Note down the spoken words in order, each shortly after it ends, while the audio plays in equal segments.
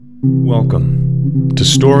Welcome to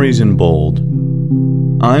Stories in Bold.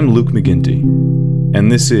 I'm Luke McGinty,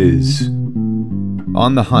 and this is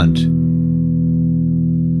On the Hunt.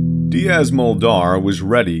 Diaz Moldar was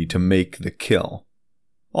ready to make the kill,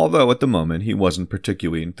 although at the moment he wasn't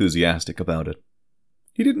particularly enthusiastic about it.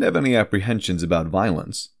 He didn't have any apprehensions about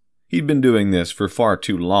violence. He'd been doing this for far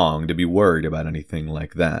too long to be worried about anything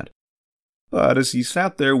like that. But as he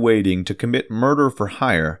sat there waiting to commit murder for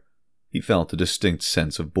hire, he felt a distinct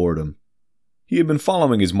sense of boredom. He had been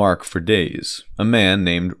following his mark for days, a man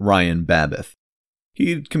named Ryan Babbitt. He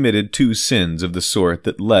had committed 2 sins of the sort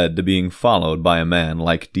that led to being followed by a man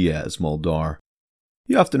like Diaz Moldar.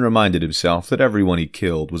 He often reminded himself that everyone he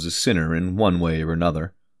killed was a sinner in one way or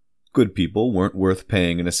another. Good people weren't worth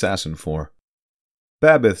paying an assassin for.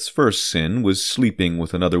 Babbitt's first sin was sleeping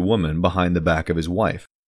with another woman behind the back of his wife,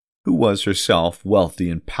 who was herself wealthy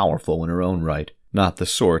and powerful in her own right, not the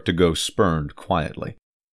sort to go spurned quietly.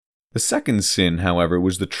 The second sin, however,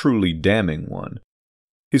 was the truly damning one.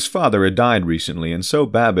 His father had died recently, and so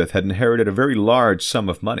Babbitt had inherited a very large sum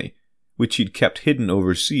of money, which he'd kept hidden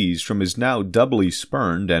overseas from his now doubly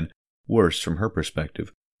spurned and, worse from her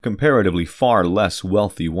perspective, comparatively far less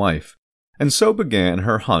wealthy wife, and so began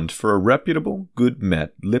her hunt for a reputable,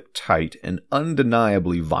 good-met, lip-tight, and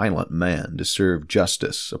undeniably violent man to serve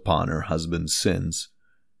justice upon her husband's sins.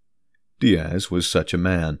 Diaz was such a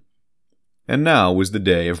man. And now was the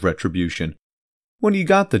day of retribution. When he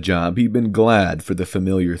got the job, he'd been glad for the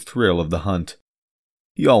familiar thrill of the hunt.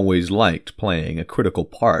 He always liked playing a critical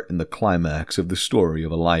part in the climax of the story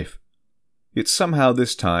of a life. Yet somehow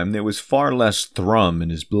this time there was far less thrum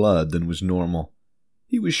in his blood than was normal.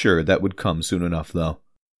 He was sure that would come soon enough, though.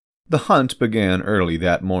 The hunt began early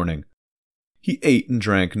that morning. He ate and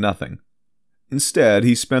drank nothing. Instead,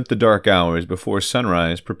 he spent the dark hours before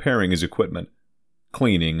sunrise preparing his equipment,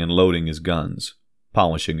 cleaning and loading his guns,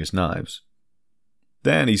 polishing his knives.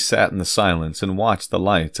 Then he sat in the silence and watched the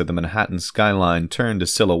lights of the Manhattan skyline turn to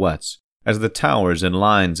silhouettes as the towers and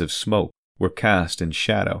lines of smoke were cast in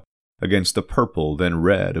shadow against the purple then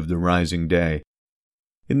red of the rising day.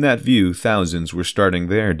 In that view, thousands were starting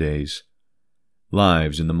their days,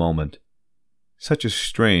 lives in the moment. Such a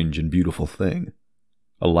strange and beautiful thing.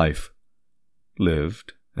 A life.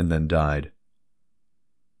 Lived and then died.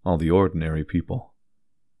 All the ordinary people.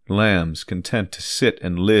 Lambs content to sit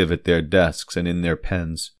and live at their desks and in their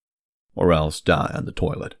pens, or else die on the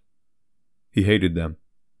toilet. He hated them,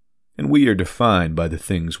 and we are defined by the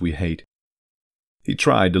things we hate. He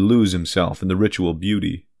tried to lose himself in the ritual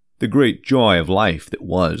beauty, the great joy of life that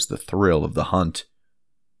was the thrill of the hunt.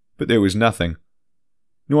 But there was nothing.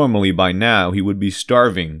 Normally by now he would be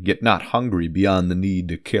starving, yet not hungry beyond the need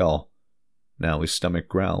to kill. Now his stomach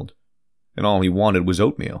growled, and all he wanted was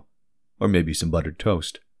oatmeal, or maybe some buttered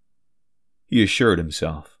toast. He assured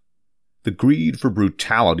himself. The greed for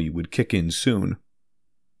brutality would kick in soon.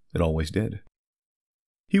 It always did.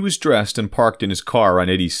 He was dressed and parked in his car on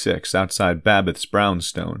 86 outside Babbitt's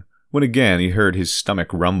brownstone, when again he heard his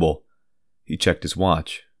stomach rumble. He checked his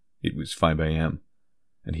watch. It was 5 a.m.,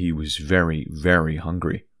 and he was very, very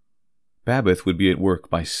hungry. Babbitt would be at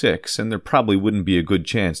work by 6, and there probably wouldn't be a good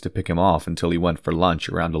chance to pick him off until he went for lunch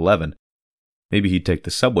around 11. Maybe he'd take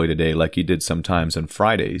the subway today like he did sometimes on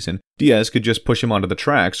Fridays, and Diaz could just push him onto the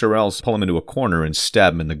tracks or else pull him into a corner and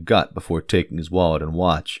stab him in the gut before taking his wallet and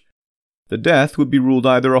watch. The death would be ruled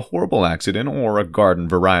either a horrible accident or a garden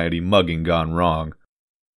variety mugging gone wrong.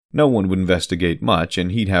 No one would investigate much,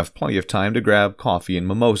 and he'd have plenty of time to grab coffee and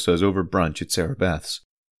mimosas over brunch at Sarah Beth's.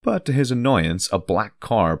 But to his annoyance, a black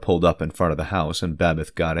car pulled up in front of the house and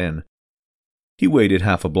Babbitt got in. He waited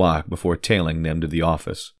half a block before tailing them to the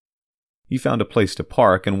office. He found a place to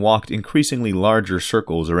park and walked increasingly larger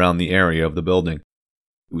circles around the area of the building.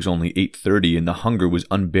 It was only 8:30 and the hunger was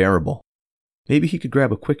unbearable. Maybe he could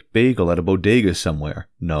grab a quick bagel at a bodega somewhere.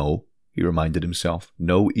 No, he reminded himself,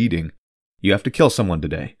 no eating. You have to kill someone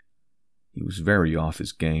today. He was very off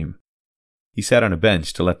his game. He sat on a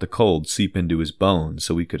bench to let the cold seep into his bones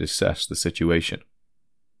so he could assess the situation.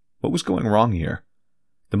 What was going wrong here?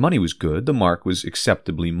 The money was good, the mark was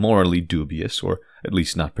acceptably morally dubious, or at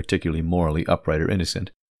least not particularly morally upright or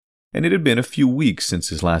innocent, and it had been a few weeks since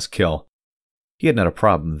his last kill. He had not a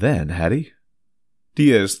problem then, had he?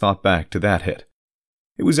 Diaz thought back to that hit.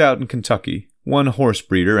 It was out in Kentucky, one horse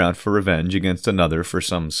breeder out for revenge against another for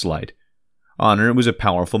some slight. Honor was a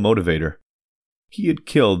powerful motivator. He had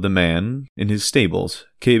killed the man in his stables,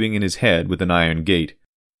 caving in his head with an iron gate.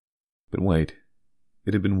 But wait,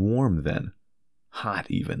 it had been warm then. Hot,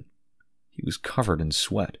 even. He was covered in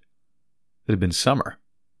sweat. It had been summer.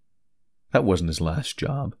 That wasn't his last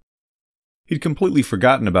job. He'd completely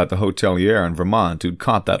forgotten about the hotelier in Vermont who'd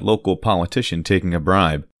caught that local politician taking a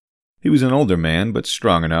bribe. He was an older man, but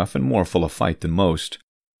strong enough and more full of fight than most.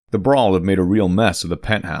 The brawl had made a real mess of the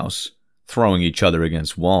penthouse, throwing each other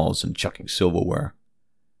against walls and chucking silverware.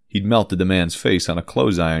 He'd melted the man's face on a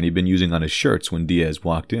clothes iron he'd been using on his shirts when Diaz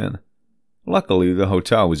walked in. Luckily, the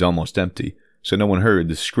hotel was almost empty, so no one heard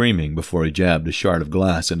the screaming before he jabbed a shard of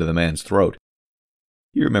glass into the man's throat.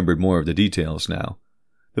 He remembered more of the details now.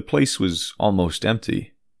 The place was almost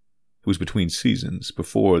empty. It was between seasons,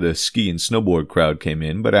 before the ski and snowboard crowd came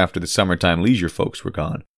in, but after the summertime leisure folks were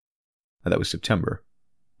gone. That was September.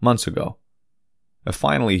 Months ago.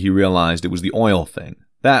 Finally, he realized it was the oil thing.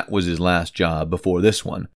 That was his last job before this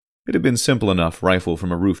one. It had been simple enough rifle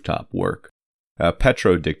from a rooftop work. A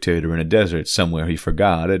petro-dictator in a desert somewhere he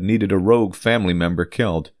forgot had needed a rogue family member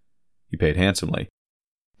killed. He paid handsomely.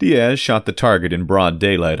 Diaz shot the target in broad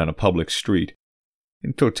daylight on a public street.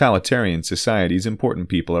 In totalitarian societies, important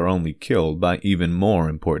people are only killed by even more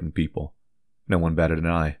important people. No one batted an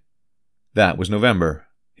eye. That was November,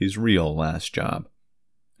 his real last job.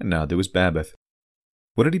 And now there was Babbitt.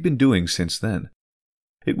 What had he been doing since then?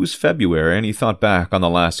 It was February, and he thought back on the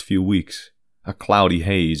last few weeks. A cloudy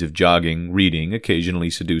haze of jogging, reading, occasionally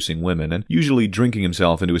seducing women, and usually drinking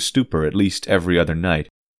himself into a stupor at least every other night.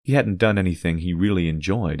 He hadn't done anything he really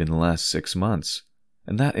enjoyed in the last 6 months,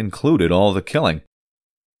 and that included all the killing.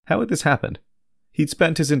 How had this happened? He'd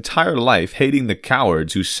spent his entire life hating the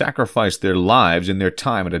cowards who sacrificed their lives and their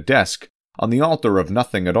time at a desk, on the altar of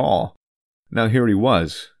nothing at all. Now here he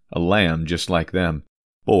was, a lamb just like them,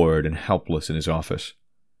 bored and helpless in his office.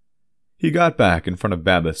 He got back in front of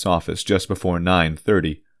Babbitt's office just before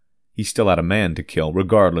 9:30. He still had a man to kill,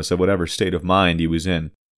 regardless of whatever state of mind he was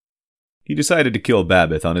in. He decided to kill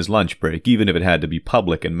Babbitt on his lunch break, even if it had to be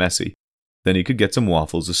public and messy. Then he could get some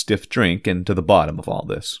waffles, a stiff drink, and to the bottom of all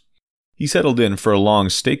this. He settled in for a long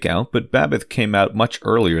stakeout, but Babbitt came out much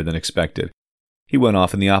earlier than expected. He went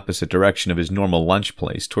off in the opposite direction of his normal lunch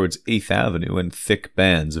place, towards 8th Avenue and thick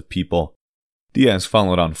bands of people. Diaz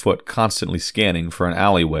followed on foot, constantly scanning for an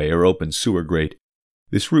alleyway or open sewer grate.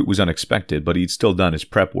 This route was unexpected, but he'd still done his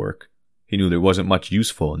prep work. He knew there wasn't much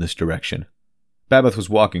useful in this direction. Babbitt was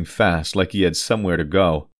walking fast, like he had somewhere to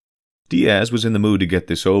go. Diaz was in the mood to get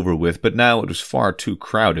this over with, but now it was far too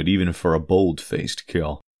crowded even for a bold-faced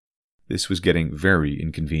kill. This was getting very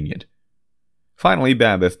inconvenient. Finally,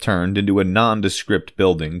 Babbitt turned into a nondescript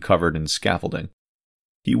building covered in scaffolding.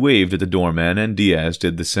 He waved at the doorman, and Diaz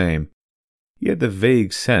did the same. He had the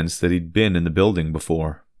vague sense that he'd been in the building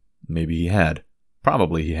before. Maybe he had.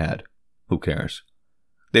 Probably he had. Who cares?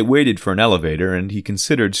 They waited for an elevator, and he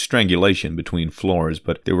considered strangulation between floors,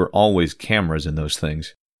 but there were always cameras in those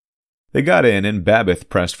things. They got in, and Babbitt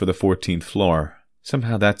pressed for the 14th floor.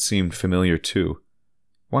 Somehow that seemed familiar, too.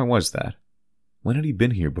 Why was that? When had he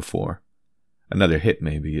been here before? Another hit,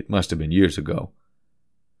 maybe. It must have been years ago.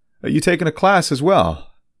 "Are you taking a class as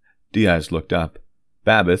well?" Diaz looked up.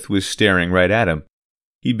 Babbitt was staring right at him.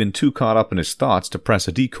 He'd been too caught up in his thoughts to press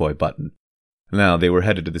a decoy button. Now they were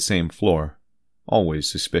headed to the same floor.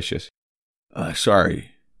 Always suspicious.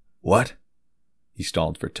 Sorry. What?" He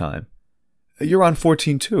stalled for time. "You're on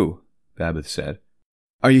 14 too," Babbitt said.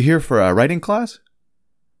 "Are you here for a writing class?"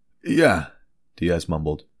 "Yeah," Diaz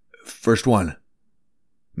mumbled. "First one."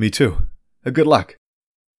 "Me too. Good luck."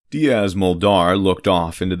 Diaz Muldaur looked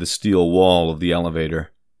off into the steel wall of the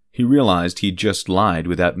elevator. He realized he'd just lied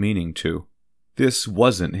without meaning to. This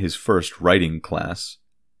wasn't his first writing class.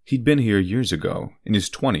 He'd been here years ago, in his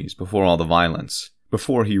 20s, before all the violence,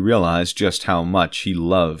 before he realized just how much he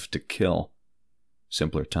loved to kill.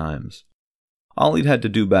 Simpler times. All he'd had to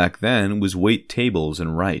do back then was wait tables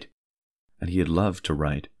and write. And he had loved to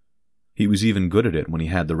write. He was even good at it when he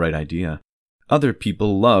had the right idea. Other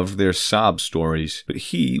people loved their sob stories, but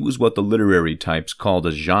he was what the literary types called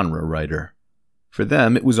a genre writer. For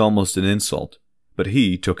them, it was almost an insult, but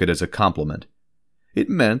he took it as a compliment. It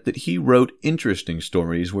meant that he wrote interesting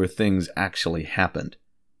stories where things actually happened.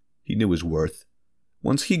 He knew his worth.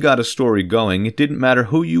 Once he got a story going, it didn't matter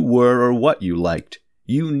who you were or what you liked.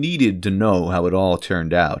 You needed to know how it all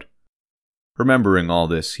turned out. Remembering all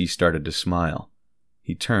this, he started to smile.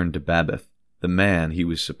 He turned to Babbitt, the man he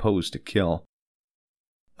was supposed to kill.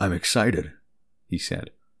 "I'm excited," he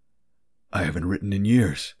said. "I haven't written in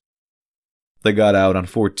years." They got out on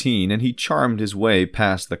 14, and he charmed his way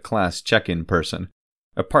past the class check-in person.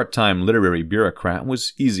 A part-time literary bureaucrat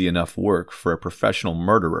was easy enough work for a professional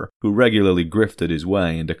murderer who regularly grifted his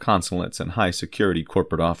way into consulates and high-security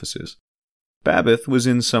corporate offices. Babbitt was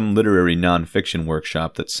in some literary non-fiction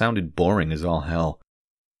workshop that sounded boring as all hell.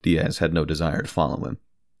 Diaz had no desire to follow him.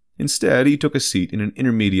 Instead, he took a seat in an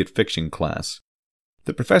intermediate fiction class.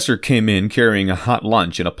 The professor came in carrying a hot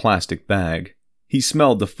lunch in a plastic bag. He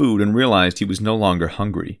smelled the food and realized he was no longer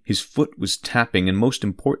hungry. His foot was tapping, and most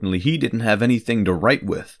importantly, he didn't have anything to write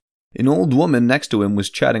with. An old woman next to him was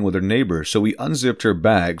chatting with her neighbor, so he unzipped her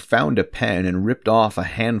bag, found a pen, and ripped off a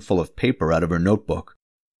handful of paper out of her notebook.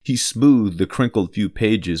 He smoothed the crinkled few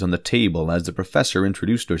pages on the table as the professor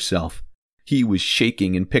introduced herself. He was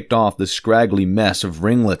shaking and picked off the scraggly mess of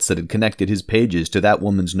ringlets that had connected his pages to that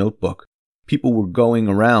woman's notebook. People were going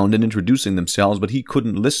around and introducing themselves, but he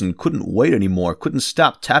couldn't listen, couldn't wait anymore, couldn't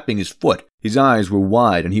stop tapping his foot. His eyes were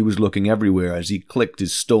wide, and he was looking everywhere as he clicked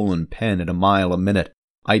his stolen pen at a mile a minute.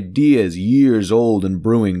 Ideas years old and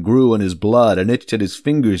brewing grew in his blood and itched at his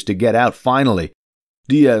fingers to get out finally.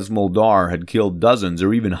 Diaz Muldaur had killed dozens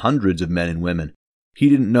or even hundreds of men and women. He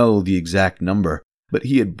didn't know the exact number, but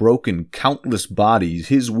he had broken countless bodies,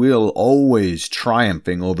 his will always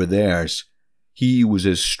triumphing over theirs. He was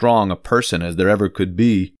as strong a person as there ever could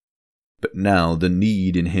be. But now the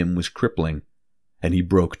need in him was crippling, and he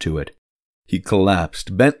broke to it. He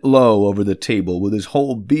collapsed, bent low over the table with his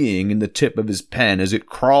whole being in the tip of his pen as it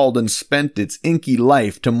crawled and spent its inky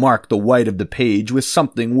life to mark the white of the page with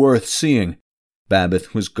something worth seeing.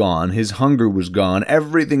 Babbitt was gone, his hunger was gone,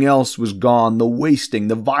 everything else was gone, the wasting,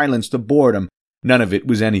 the violence, the boredom. None of it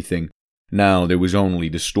was anything. Now there was only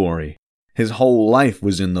the story. His whole life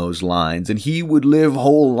was in those lines, and he would live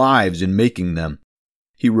whole lives in making them.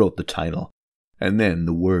 He wrote the title, and then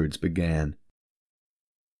the words began.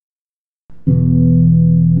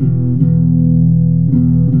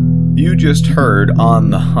 You just heard On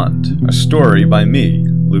the Hunt, a story by me,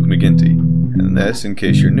 Luke McGinty. And this, in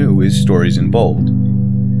case you're new, is Stories in Bold.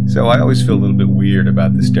 So I always feel a little bit weird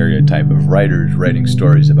about the stereotype of writers writing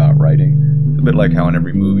stories about writing. A bit like how in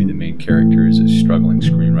every movie the main character is a struggling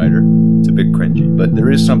screenwriter. It's a bit cringy, but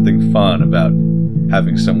there is something fun about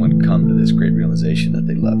having someone come to this great realization that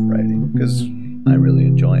they love writing, because I really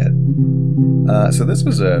enjoy it. So this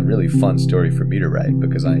was a really fun story for me to write,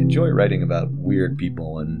 because I enjoy writing about weird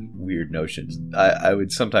people and weird notions. I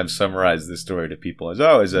would sometimes summarize this story to people as,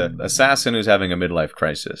 as an assassin who's having a midlife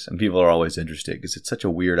crisis, and people are always interested because it's such a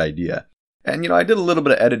weird idea. And, I did a little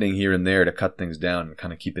bit of editing here and there to cut things down and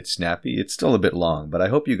kind of keep it snappy. It's still a bit long, but I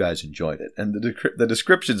hope you guys enjoyed it. And the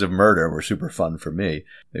descriptions of murder were super fun for me.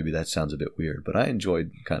 Maybe that sounds a bit weird, but I enjoyed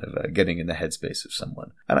kind of getting in the headspace of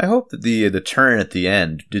someone. And I hope that the turn at the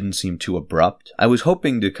end didn't seem too abrupt. I was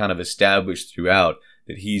hoping to kind of establish throughout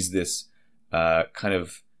that he's this kind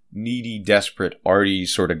of needy, desperate, arty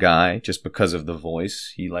sort of guy just because of the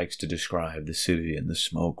voice. He likes to describe the city and the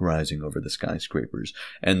smoke rising over the skyscrapers,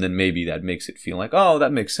 and then maybe that makes it feel like,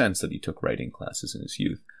 that makes sense that he took writing classes in his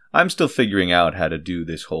youth. I'm still figuring out how to do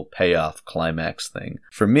this whole payoff climax thing.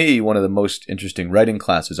 For me, one of the most interesting writing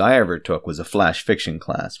classes I ever took was a flash fiction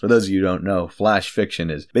class. For those of you who don't know, flash fiction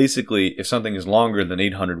is basically if something is longer than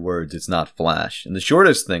 800 words, it's not flash. And the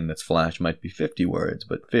shortest thing that's flash might be 50 words,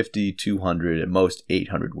 but 50, 200, at most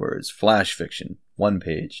 800 words. Flash fiction, 1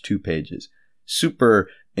 page, 2 pages. Super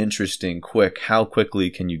interesting, quick. How quickly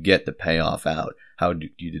can you get the payoff out? How do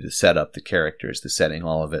you do the setup, the characters, the setting,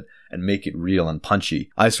 all of it, and make it real and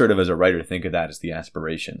punchy? I sort of, as a writer, think of that as the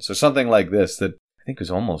aspiration. So something like this that I think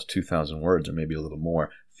is almost 2,000 words or maybe a little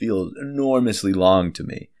more feels enormously long to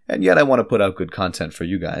me. And yet I want to put out good content for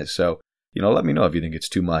you guys. So, let me know if you think it's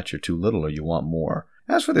too much or too little or you want more.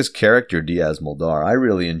 As for this character, Diaz Muldaur, I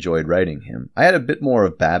really enjoyed writing him. I had a bit more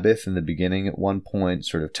of Babbitt in the beginning at one point,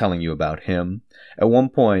 sort of telling you about him. At one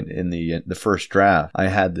point in the first draft, I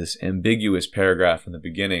had this ambiguous paragraph in the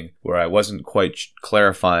beginning where I wasn't quite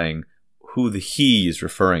clarifying who the he is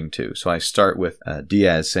referring to. So I start with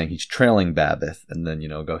Diaz saying he's trailing Babbitt, and then,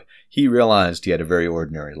 go, he realized he had a very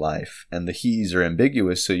ordinary life. And the he's are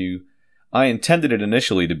ambiguous, so I intended it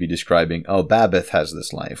initially to be describing, Babbitt has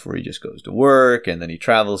this life where he just goes to work and then he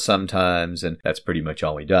travels sometimes, and that's pretty much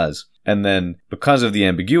all he does. And then because of the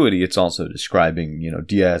ambiguity, it's also describing,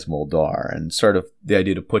 Diaz Muldaur, and sort of the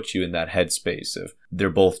idea to put you in that headspace of they're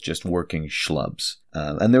both just working schlubs.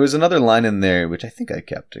 And there was another line in there, which I think I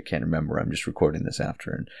kept. I can't remember. I'm just recording this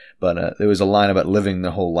after. But there was a line about living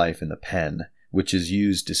the whole life in the pen, which is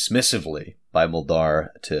used dismissively by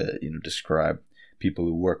Muldaur to, describe people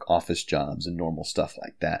who work office jobs and normal stuff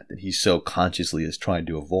like that he so consciously is trying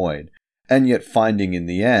to avoid, and yet finding in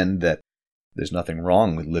the end that there's nothing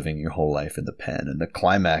wrong with living your whole life in the pen. And the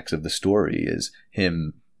climax of the story is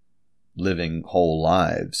him living whole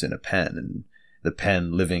lives in a pen, and the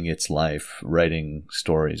pen living its life, writing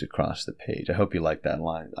stories across the page. I hope you liked that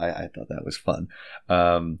line. I thought that was fun.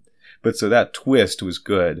 But so that twist was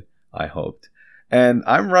good, I hoped. And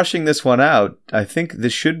I'm rushing this one out. I think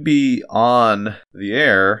this should be on the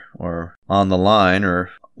air or on the line or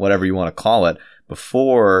whatever you want to call it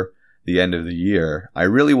before the end of the year. I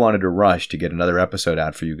really wanted to rush to get another episode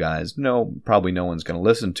out for you guys. No, probably no one's going to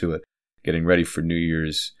listen to it. Getting ready for New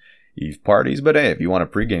Year's Eve parties. But hey, if you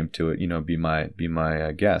want to pregame to it, be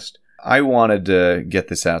my guest. I wanted to get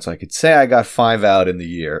this out so I could say I got 5 out in the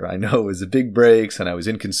year. I know it was a big breaks and I was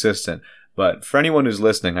inconsistent. But for anyone who's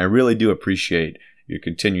listening, I really do appreciate your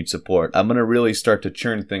continued support. I'm going to really start to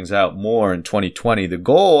churn things out more in 2020. The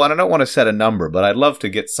goal, and I don't want to set a number, but I'd love to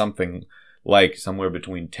get something like somewhere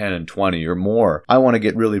between 10 and 20 or more. I want to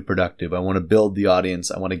get really productive. I want to build the audience.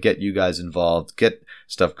 I want to get you guys involved, get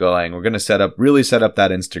stuff going. We're going to really set up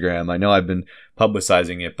that Instagram. I know I've been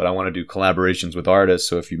publicizing it, but I want to do collaborations with artists.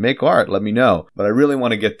 So if you make art, let me know. But I really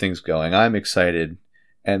want to get things going. I'm excited.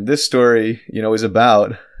 And this story, is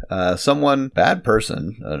about someone, bad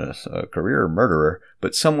person, a career murderer,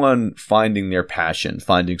 but someone finding their passion,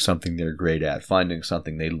 finding something they're great at, finding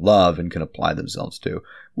something they love and can apply themselves to,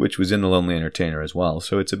 which was in The Lonely Entertainer as well.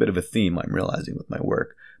 So it's a bit of a theme I'm realizing with my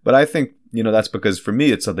work. But I think, that's because for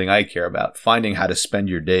me, it's something I care about, finding how to spend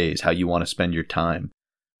your days, how you want to spend your time.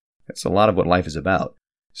 That's a lot of what life is about.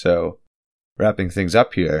 So wrapping things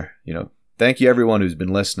up here, thank you everyone who's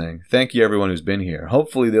been listening. Thank you everyone who's been here.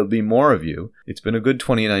 Hopefully there'll be more of you. It's been a good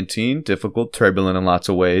 2019, difficult, turbulent in lots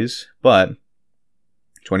of ways, but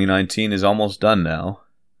 2019 is almost done now.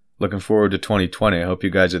 Looking forward to 2020. I hope you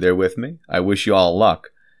guys are there with me. I wish you all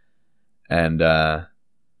luck. And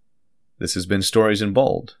this has been Stories in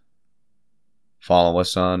Bold. Follow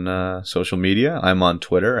us on social media. I'm on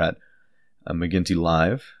Twitter at McGinty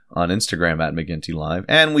Live, on Instagram at McGinty Live.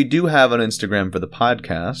 And we do have an Instagram for the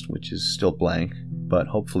podcast, which is still blank, but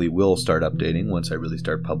hopefully we'll start updating once I really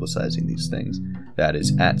start publicizing these things. That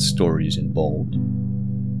is at Stories in Bold.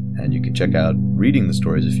 And you can check out reading the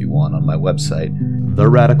stories if you want on my website,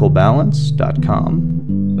 theradicalbalance.com.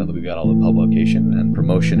 Now that we've got all the publication and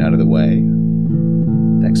promotion out of the way,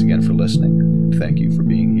 thanks again for listening, and thank you for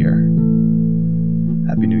being here.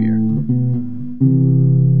 Happy New Year.